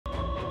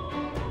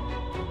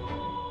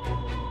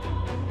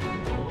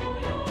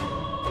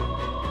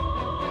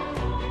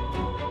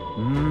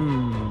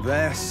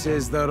this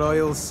is the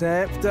royal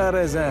scepter,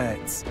 is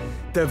it?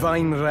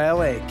 Divine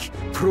relic,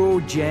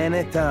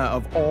 progenitor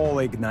of all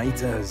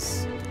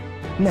igniters.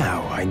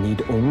 Now I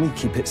need only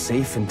keep it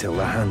safe until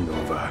the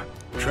handover.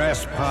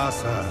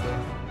 Trespasser.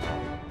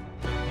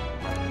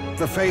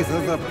 The faith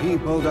of the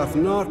people doth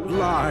not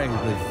lie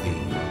with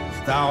thee.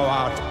 Thou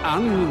art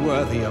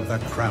unworthy of the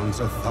crown's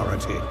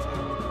authority.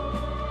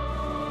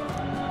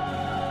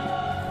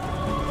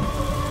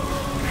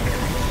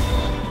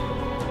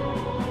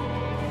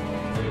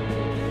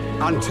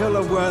 Until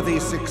a worthy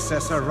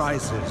successor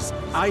rises,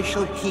 I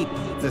shall keep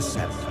the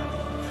scepter.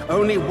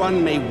 Only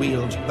one may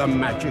wield the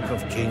magic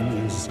of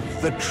kings,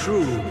 the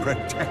true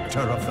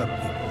protector of the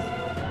people.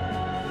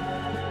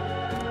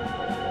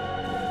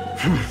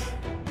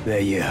 There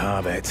you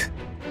have it.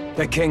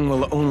 The king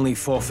will only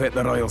forfeit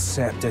the royal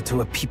scepter to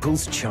a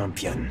people's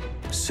champion.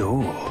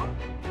 So,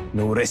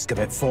 no risk of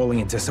it falling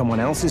into someone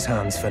else's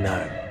hands for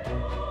now.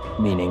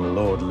 Meaning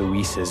Lord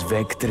Luis's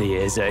victory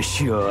is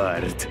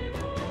assured.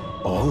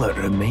 All that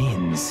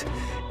remains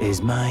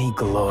is my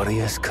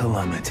glorious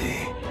calamity.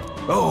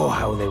 Oh,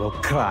 how they will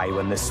cry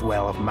when the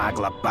swell of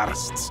Magla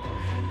bursts.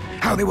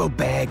 How they will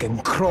beg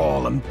and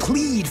crawl and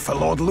plead for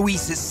Lord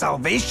Luis's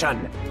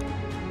salvation.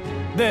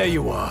 There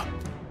you are.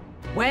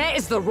 Where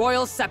is the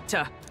royal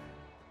scepter?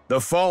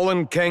 The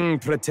fallen king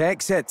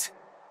protects it.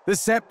 The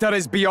scepter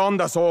is beyond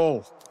us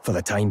all. For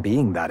the time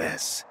being, that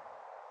is.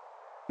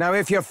 Now,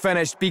 if you're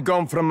finished, be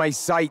gone from my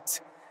sight.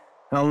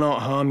 I'll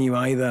not harm you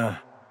either.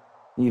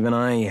 Even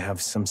I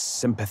have some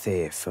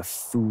sympathy for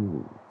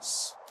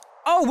fools.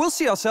 Oh, we'll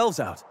see ourselves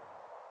out.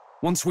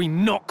 Once we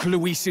knock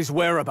Luis's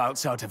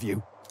whereabouts out of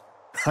you.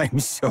 I'm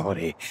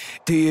sorry.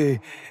 Do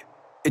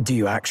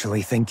you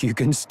actually think you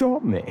can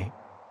stop me?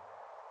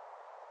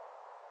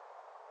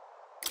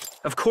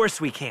 Of course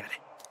we can.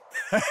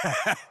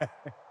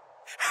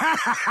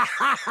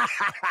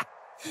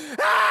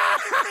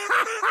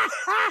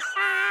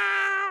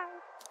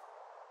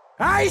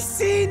 I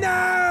see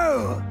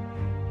now!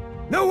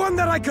 No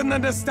wonder I couldn't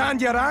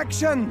understand your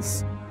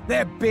actions.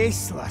 They're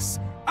baseless,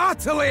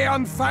 utterly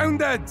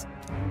unfounded.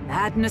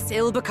 Madness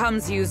ill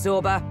becomes you,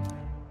 Zorba.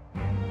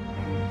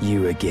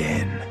 You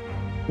again.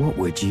 What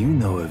would you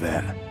know of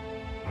it?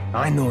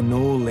 I know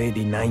no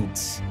lady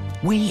knights.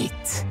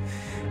 Wait!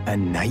 A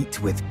knight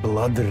with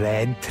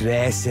blood-red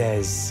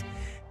tresses.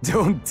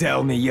 Don't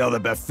tell me you're the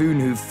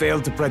buffoon who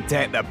failed to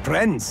protect the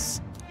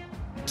prince.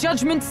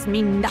 Judgments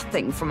mean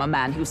nothing from a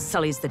man who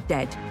sullies the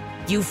dead.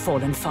 You've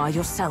fallen far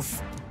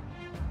yourself.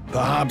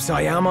 Perhaps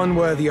I am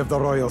unworthy of the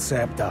royal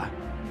scepter,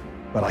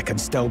 but I can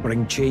still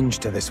bring change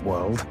to this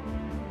world.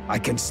 I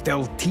can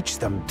still teach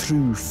them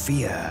true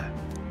fear.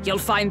 You'll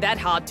find that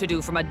hard to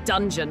do from a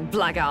dungeon,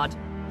 blackguard.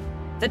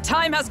 The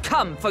time has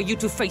come for you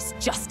to face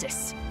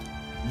justice.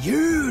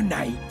 You,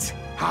 knight,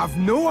 have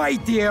no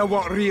idea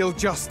what real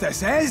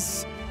justice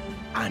is.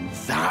 And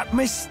that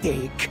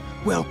mistake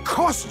will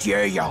cost you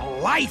your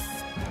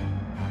life.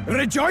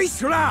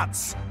 Rejoice,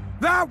 rats!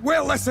 That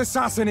witless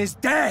assassin is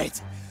dead.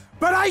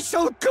 But I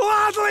shall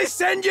gladly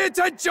send you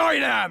to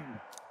join him!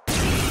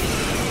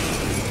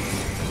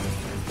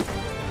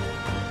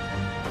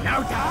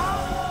 Now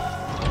down!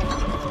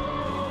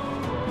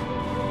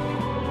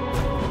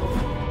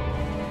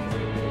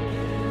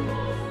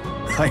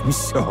 I'm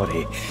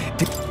sorry.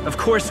 Of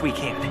course we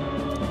can.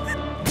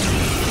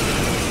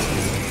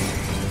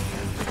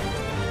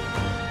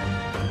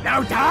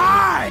 Now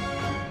die!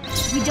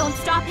 We don't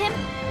stop him?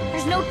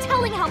 There's no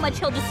telling how much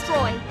he'll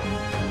destroy.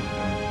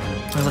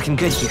 We're looking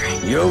good here.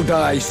 You'll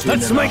die soon.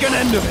 Let's make an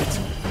end of it!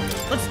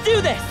 Let's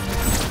do this!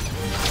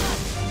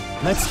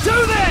 Let's do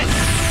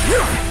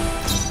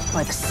this!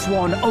 By the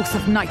sworn oath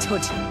of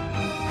knighthood.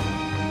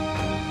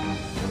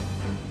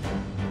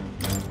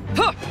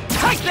 Huh!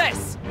 Take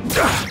this!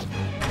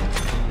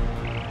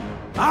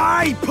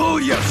 I pull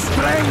your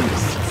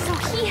strings! So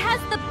he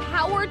has the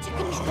power to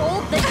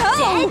control the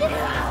dead?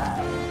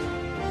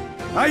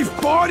 I've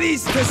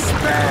bodies to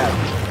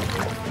spare!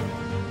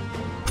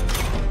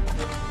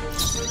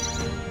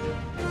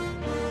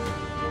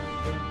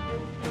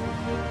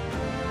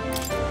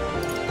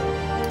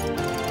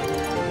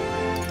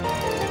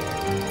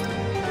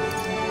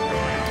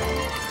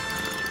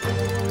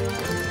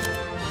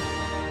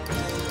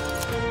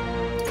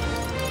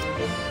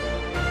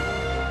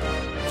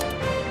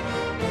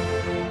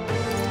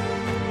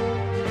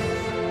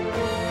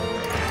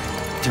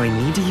 Do I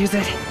need to use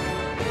it?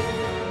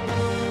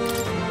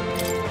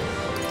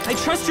 I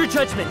trust your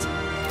judgment!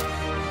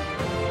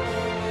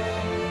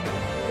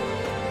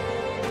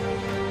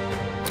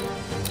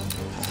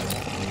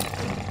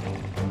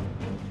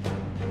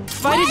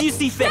 Fight as you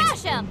see fit!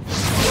 Smash him!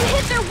 You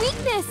hit their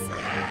weakness!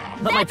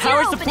 Let my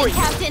power That's your support opening, you!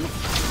 Captain!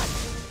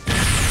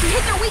 You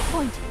hit their weak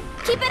point!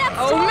 Keep it up,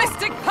 Oh, Storm!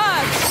 Mystic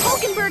Purge!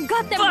 Hulkenberg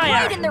got them Fire!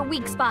 right in their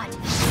weak spot!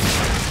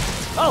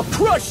 I'll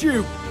crush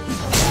you!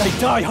 They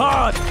die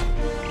hard!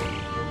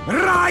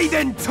 Ride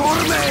in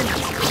torment!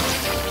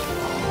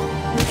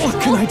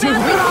 What can I do?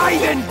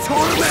 Ride in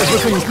torment!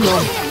 Everything's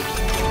gone.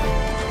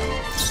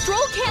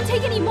 Stroll can't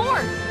take any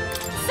more!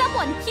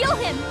 Someone heal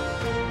him!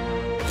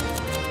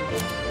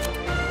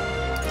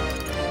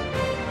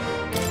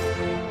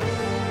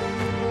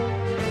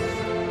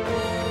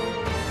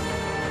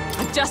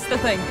 just the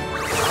thing.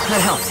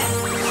 That helped.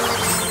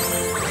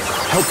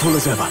 Helpful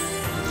as ever.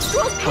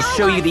 I'll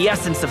show you the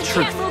essence of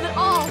truth. Can't move at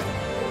all.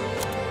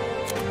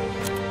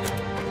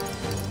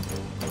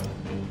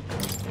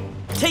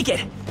 Take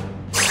it!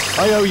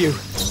 I owe you.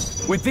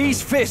 With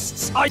these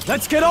fists,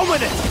 let's get on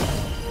with it!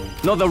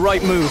 Not the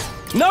right move.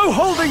 No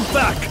holding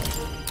back!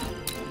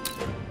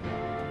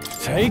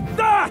 Take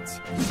that!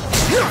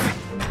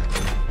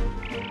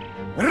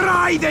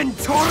 Ride in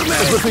torment!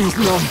 Everything's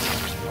gone.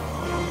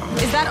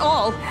 Is that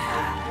all?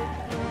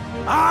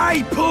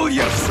 I pull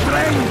your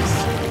strings!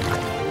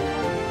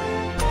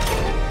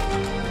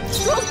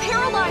 Stroll's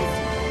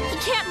paralyzed. He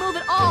can't move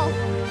at all.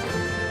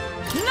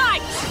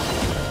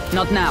 Knight!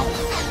 Not now.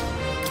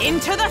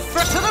 Into the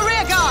to the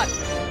rear guard!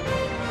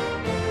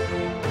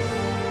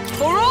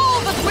 For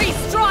all that we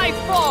strive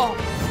for!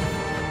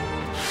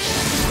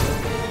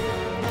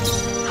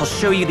 I'll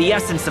show you the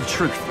essence of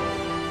truth.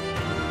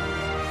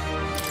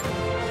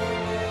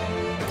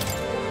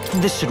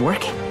 This should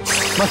work.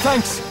 My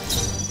thanks.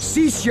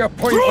 Cease your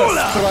pointless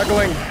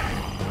struggling!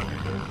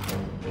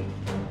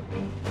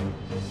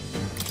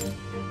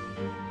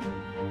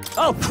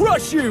 I'll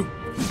crush you!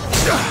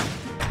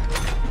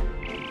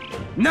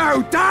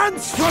 Now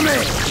dance for me!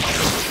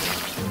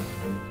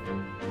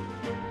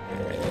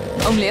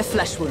 Only a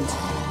flesh wound.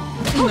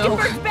 No,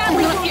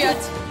 badly not wounded.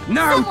 yet.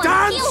 Now Someone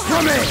dance heal for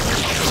her. me!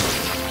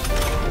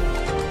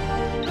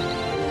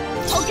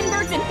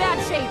 Hulkenberg's in bad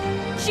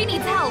shape. She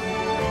needs help.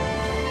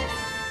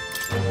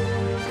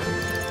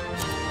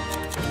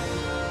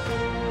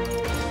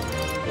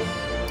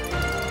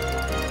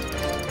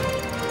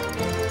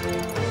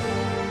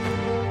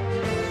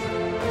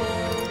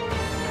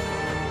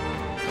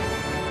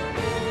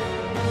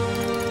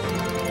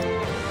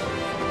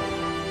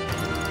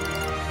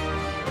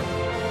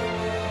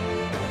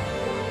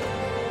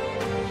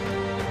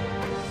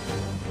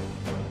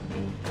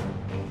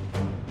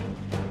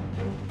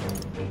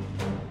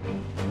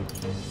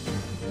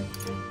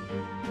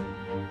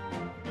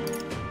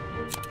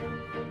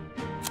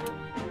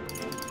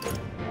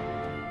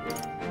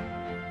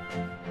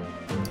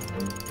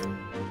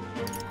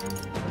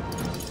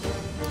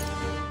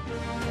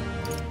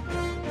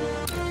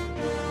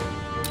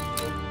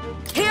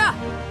 Here!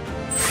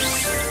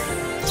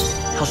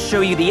 I'll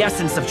show you the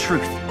essence of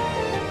truth.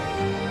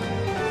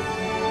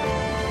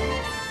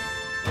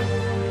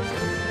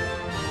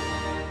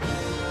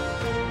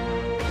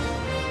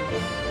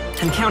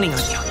 I'm counting on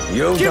you.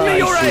 You'll Give me die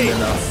your soon aid.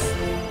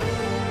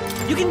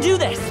 enough. You can do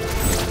this!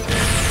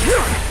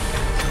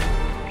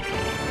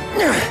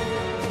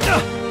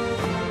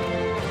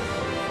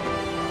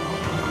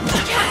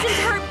 Captain's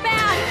hurt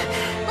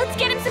bad. Let's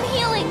get him some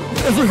healing.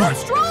 Everyone,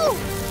 Stroll!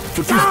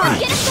 forgive me.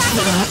 Get him back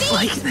on his feet!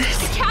 like this.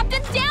 The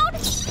captain's down?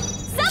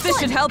 Someone This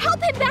should help.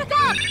 Help him back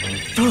up!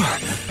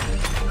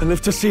 I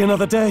live to see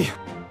another day.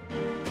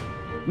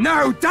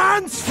 Now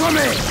dance for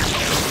me!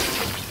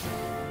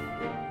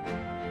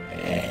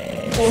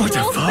 What a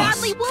Stroll's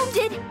farce. badly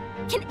wounded.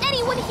 Can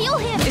anyone heal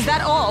him? Is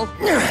that all?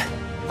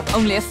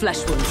 Only a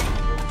flesh wound.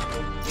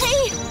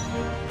 Hey!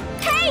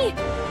 Hey!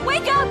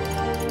 Wake up!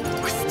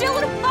 We're still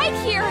in a fight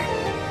here!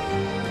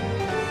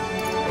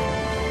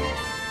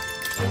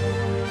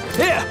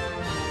 Here!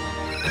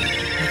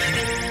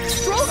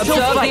 Stroll's Observe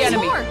can't the fight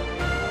enemy. anymore!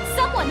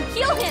 Someone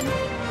heal him!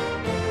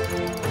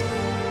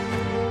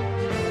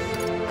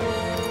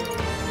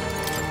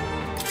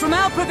 From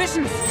our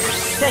provisions!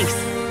 Thanks.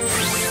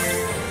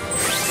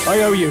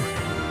 I owe you.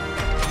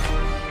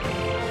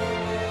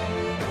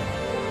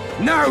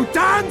 Now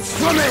dance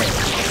for me!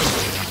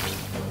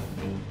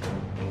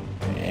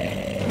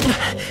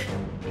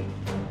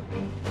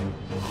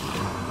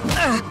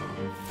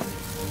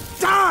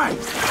 Die!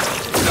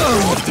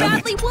 Oh, damn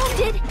it. Badly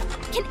wounded!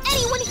 Can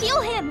anyone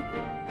heal him?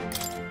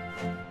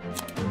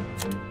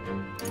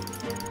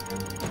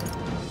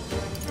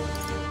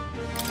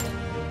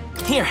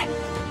 Here.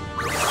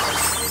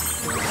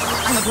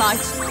 I'm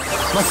obliged.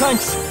 My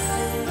thanks.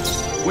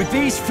 With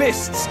these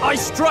fists, I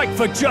strike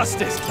for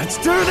justice. Let's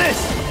do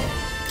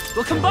this!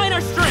 We'll combine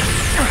our strength.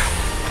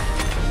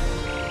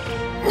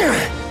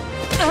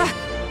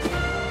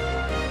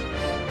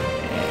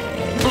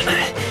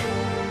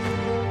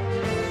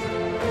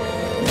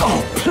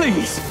 Oh,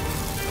 please!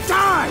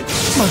 Die!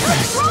 My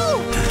best Stroll!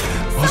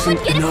 Someone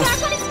wasn't get him enough.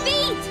 back on his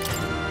feet!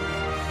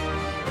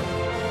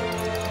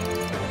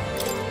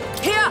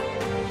 Here!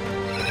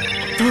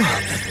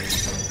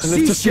 I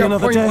live to see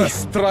another day.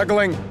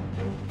 struggling!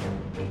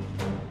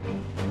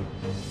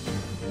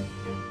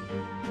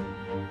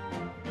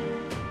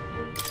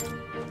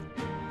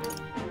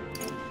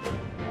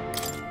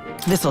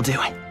 This'll do.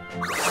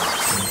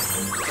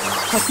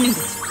 What's needed?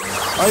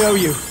 I owe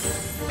you.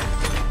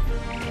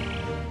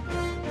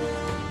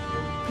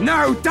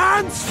 Now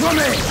dance for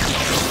me!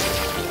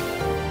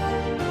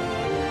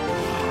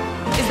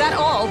 Is that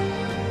all?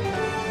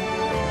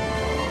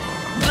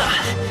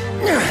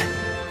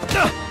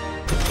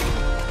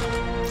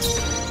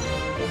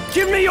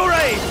 Give me your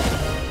aid!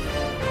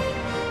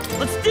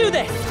 Let's do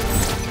this!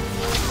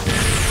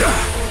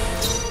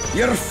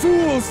 You're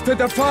fools to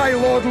defy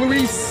Lord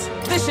Luis!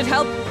 This should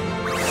help.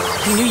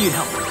 I knew you'd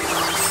help.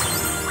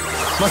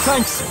 My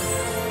thanks.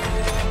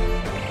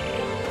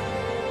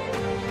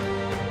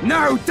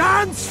 Now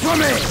dance for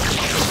me!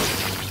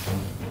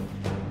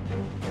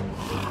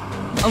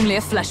 Only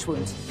a flesh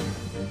wound.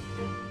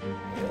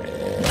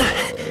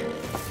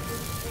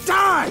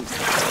 Die!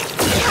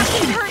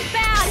 Captain hurt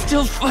bad!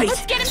 Still fight.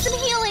 Let's get him some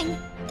healing!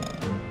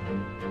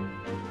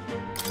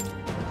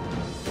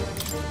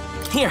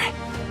 Here.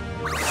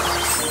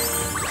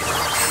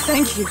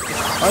 Thank you.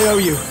 I owe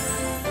you.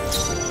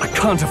 I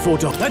can't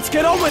afford to. Let's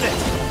get on with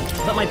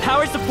it! Let my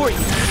power support you.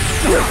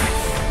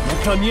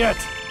 Not done yet.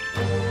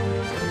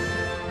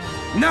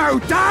 Now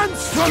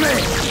dance for me!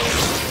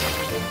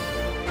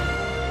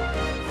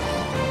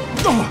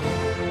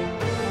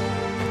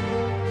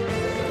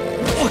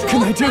 What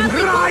can I do?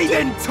 Ride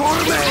in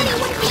torment!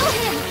 Anyone heal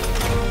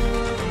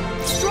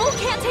him! Stroll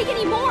can't take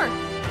any more!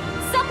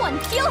 Someone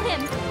heal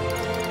him!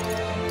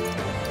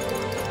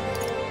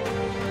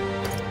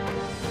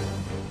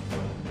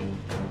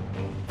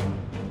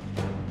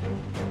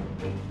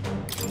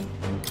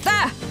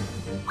 There!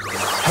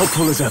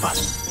 Helpful as ever.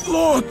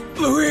 Lord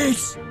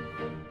Louise!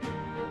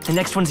 The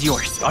next one's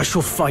yours. I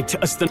shall fight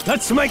as the...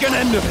 Let's make an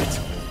end of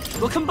it!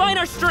 We'll combine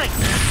our strength.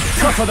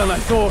 Tougher than I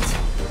thought.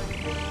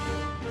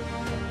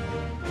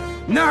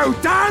 Now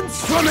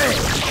dance for me!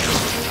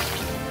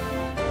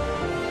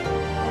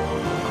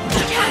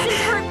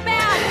 Captain's hurt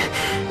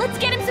bad! Let's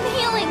get him some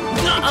healing!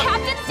 The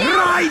captain's down!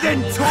 Ride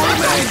in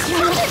torment!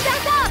 Help him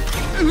back up!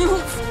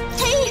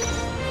 Hey!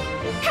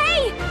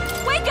 Hey!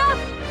 Wake up!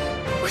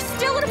 We're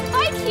still in a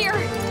fight here!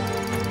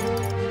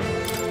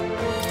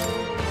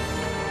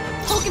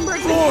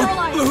 Hulkenberg's been Lord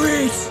paralyzed!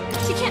 Louise!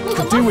 She can't move a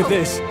Could muscle! do with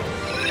this.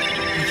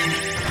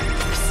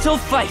 Still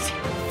fight.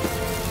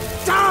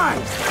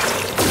 Die!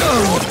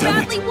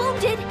 Badly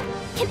wounded!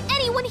 Can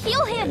anyone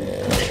heal him?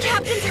 The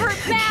captain's hurt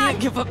bad! Can't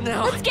give up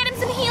now. Let's get him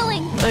some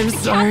healing! I'm The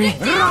sorry.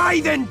 captain's down!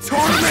 Ride in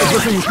torment!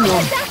 Everything's Help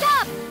gone. him back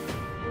up!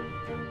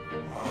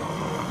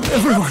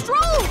 Everyone,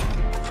 Stroll!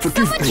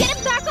 forgive Someone me. get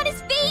him back on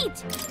his feet!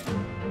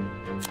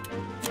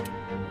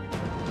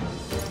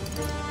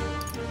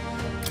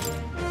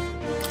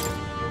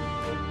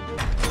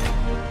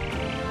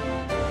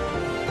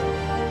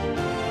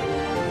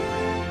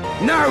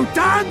 Now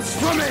dance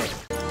for me!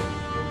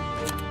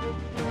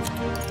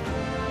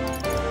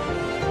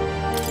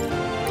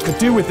 Could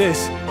do with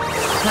this.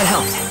 That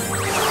helped.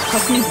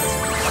 Let's move it.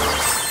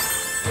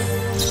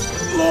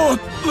 Lord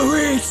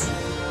Louise!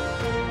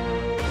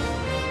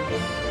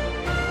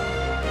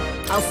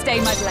 I'll stay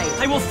my blade.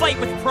 I will fight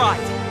with pride.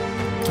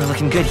 We're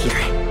looking good here.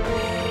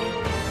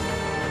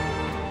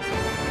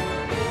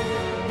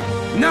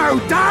 Now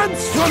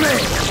dance for me!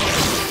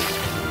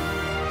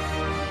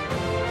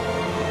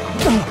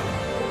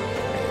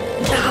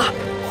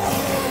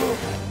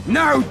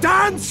 Now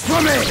dance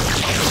for me!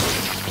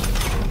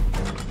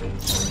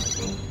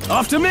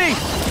 After me!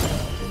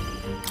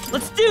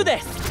 Let's do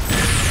this!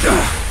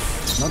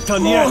 Not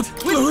done Lord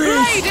yet. With Louise!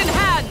 blade in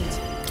hand!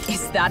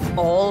 Is that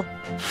all?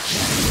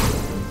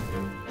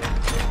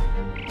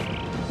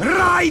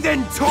 Ride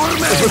in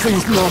torment!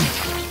 Everything's gone.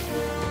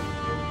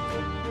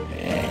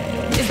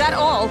 Is that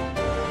all?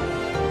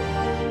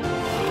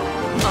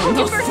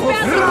 Hulkenberg's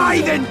badly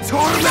Ride in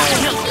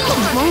torment!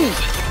 Move!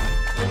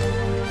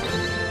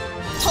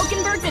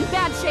 Hulkenberg's in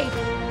bad shape.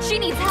 She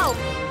needs help.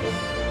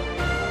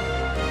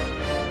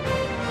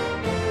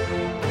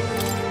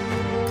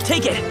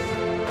 Take it!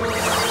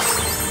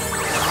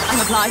 I'm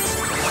obliged.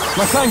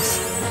 My thanks.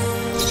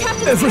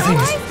 Captain's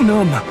Everything's paralyzed?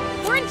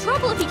 numb. We're in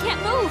trouble if he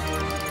can't move.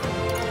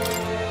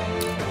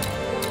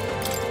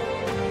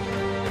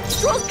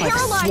 Stroll's By the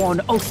paralyzed.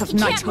 sworn oath of He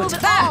can't knighthood. move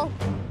at There! all.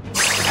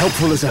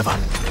 Helpful as ever.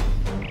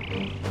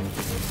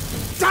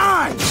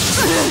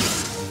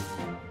 Die!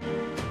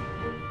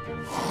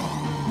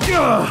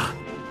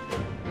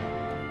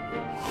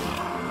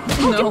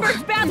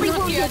 Hulkenberg's badly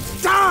wounded.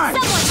 Die!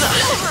 Someone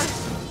heal her.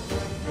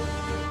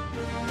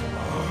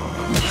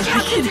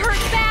 Captain's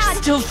hurt bad.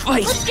 Still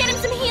fight. Let's get him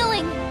some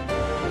healing.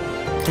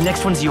 The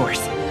next one's yours.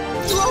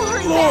 Roll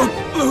her Lord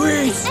bad.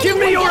 Louise! Give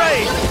me your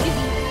aid!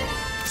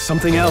 aid.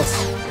 Something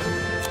else.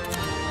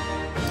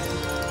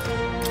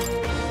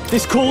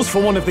 This calls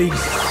for one of these.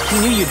 I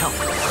knew you'd help.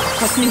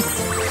 Let's move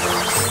it.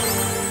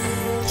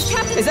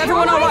 Is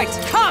everyone all right?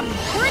 Come!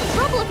 We're in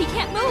trouble if he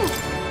can't move.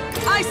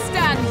 I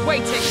stand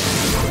waiting.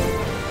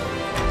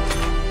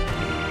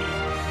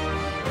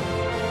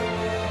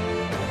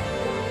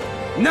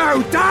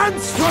 Now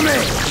dance for me!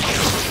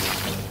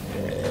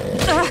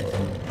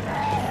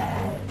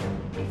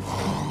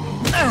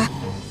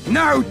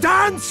 Now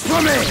dance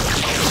for me!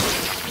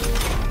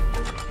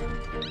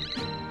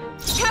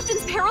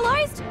 Captain's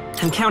paralyzed?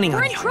 I'm counting We're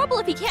on in you. trouble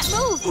if he can't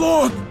move.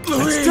 Lord Let's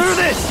Louise! do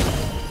this!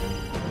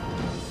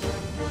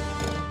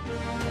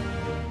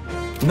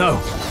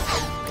 No.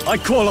 I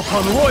call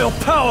upon royal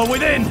power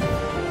within!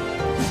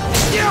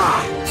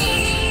 Yeah!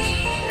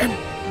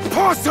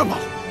 Impossible!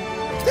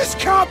 This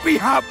can't be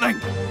happening!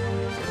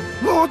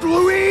 Lord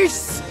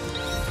Louise!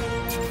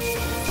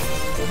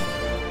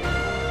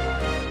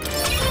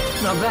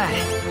 Not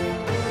bad.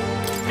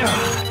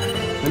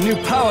 A new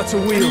power to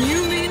A wield.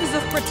 new means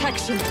of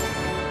protection.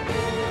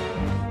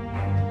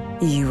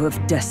 You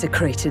have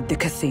desecrated the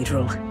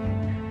cathedral.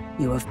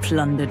 You have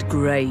plundered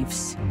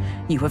graves.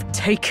 You have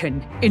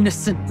taken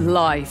innocent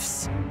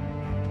lives.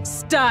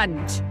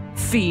 Stand,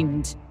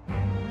 fiend,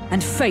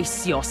 and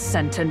face your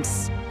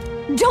sentence.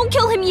 Don't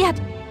kill him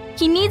yet!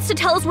 He needs to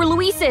tell us where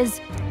Luis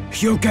is!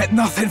 You'll get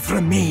nothing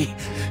from me.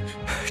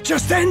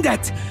 Just end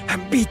it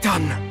and be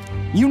done.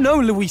 You know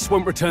Luis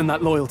won't return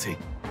that loyalty.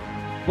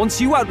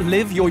 Once you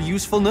outlive your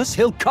usefulness,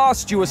 he'll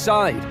cast you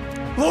aside.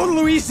 Lord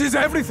Luis is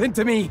everything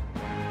to me.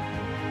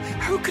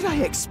 How could I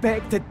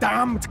expect the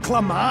damned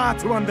Clamar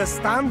to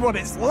understand what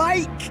it's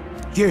like?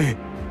 You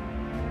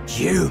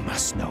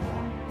must know.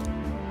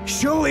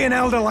 Surely an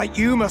elder like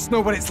you must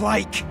know what it's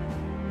like.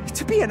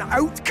 To be an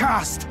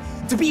outcast,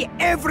 to be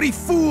every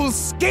fool's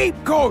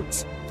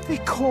scapegoat. They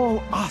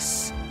call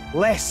us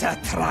lesser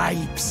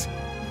tribes.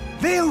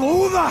 They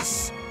loathe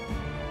us.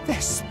 Their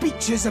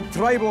speeches of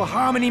tribal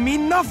harmony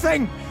mean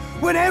nothing,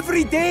 when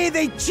every day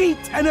they cheat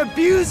and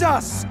abuse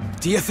us.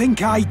 Do you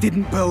think I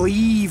didn't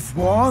believe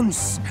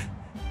once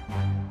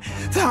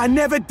that I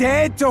never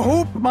dared to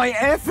hope my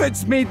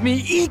efforts made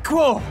me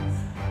equal?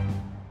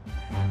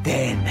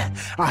 Then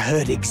I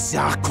heard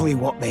exactly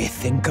what they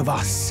think of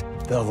us.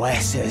 The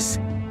lessers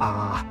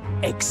are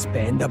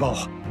expendable.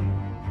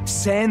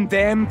 Send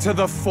them to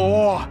the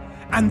fore,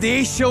 and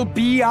they shall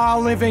be our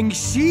living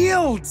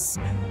shields.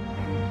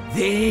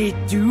 They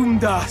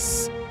doomed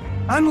us,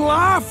 and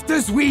laughed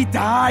as we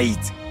died.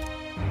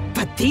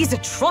 But these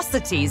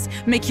atrocities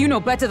make you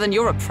no better than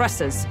your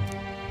oppressors.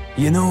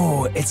 You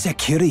know, it's a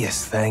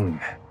curious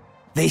thing.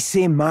 They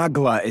say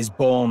Magla is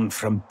born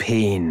from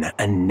pain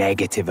and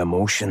negative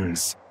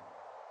emotions.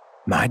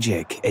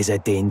 Magic is a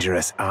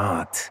dangerous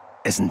art,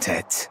 isn't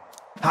it?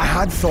 I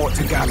had thought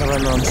to gather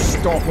an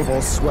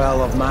unstoppable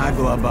swell of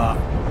Magla, but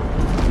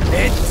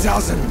it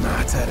doesn't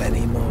matter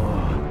anymore.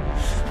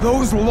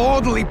 Those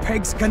lordly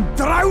pigs can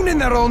drown in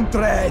their own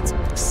dread.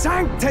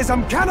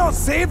 Sanctism cannot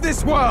save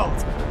this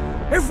world.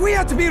 If we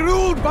are to be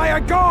ruled by a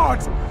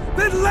god,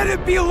 then let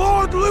it be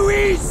Lord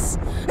Luis!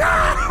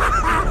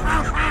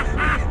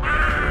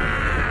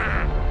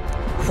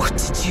 What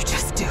did you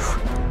just do?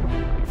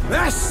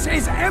 This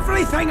is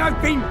everything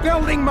I've been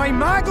building my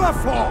Magla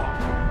for!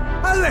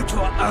 A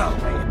little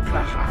early,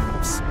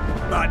 perhaps.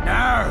 But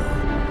now,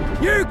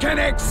 you can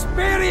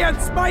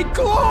experience my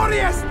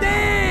glorious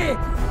day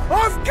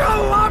of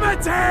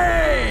calamity!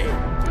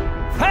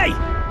 Hey!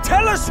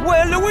 Tell us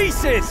where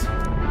Luis is!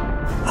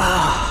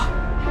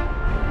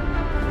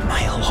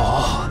 My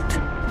lord,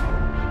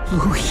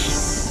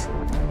 Luis.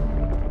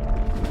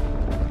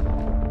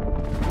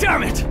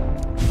 Damn it!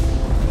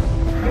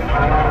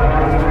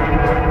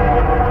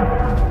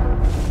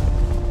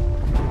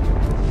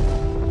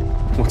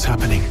 What's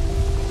happening?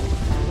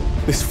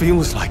 This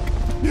feels like...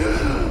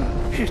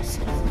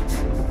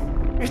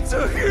 It's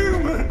a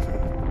human!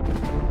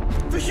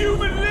 The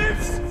human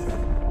lives!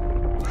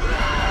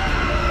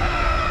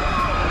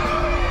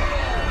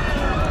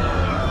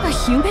 A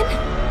human?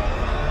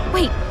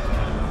 Wait,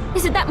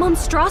 is it that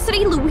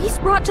monstrosity Luis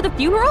brought to the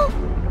funeral?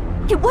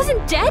 It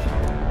wasn't dead?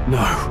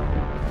 No.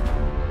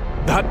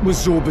 That was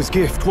Zorba's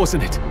gift,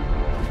 wasn't it?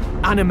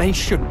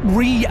 Animation.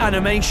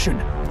 Reanimation.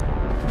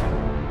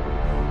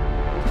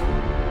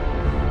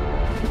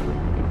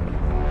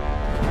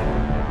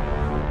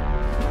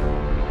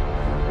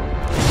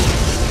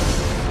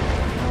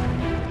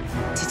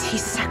 Did he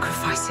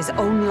sacrifice his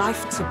own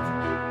life to...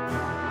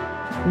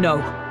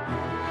 No.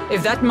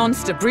 If that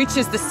monster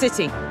breaches the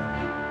city...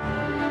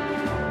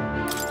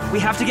 We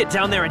have to get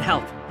down there and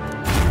help.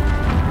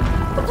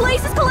 The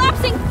place is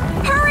collapsing!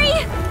 Hurry!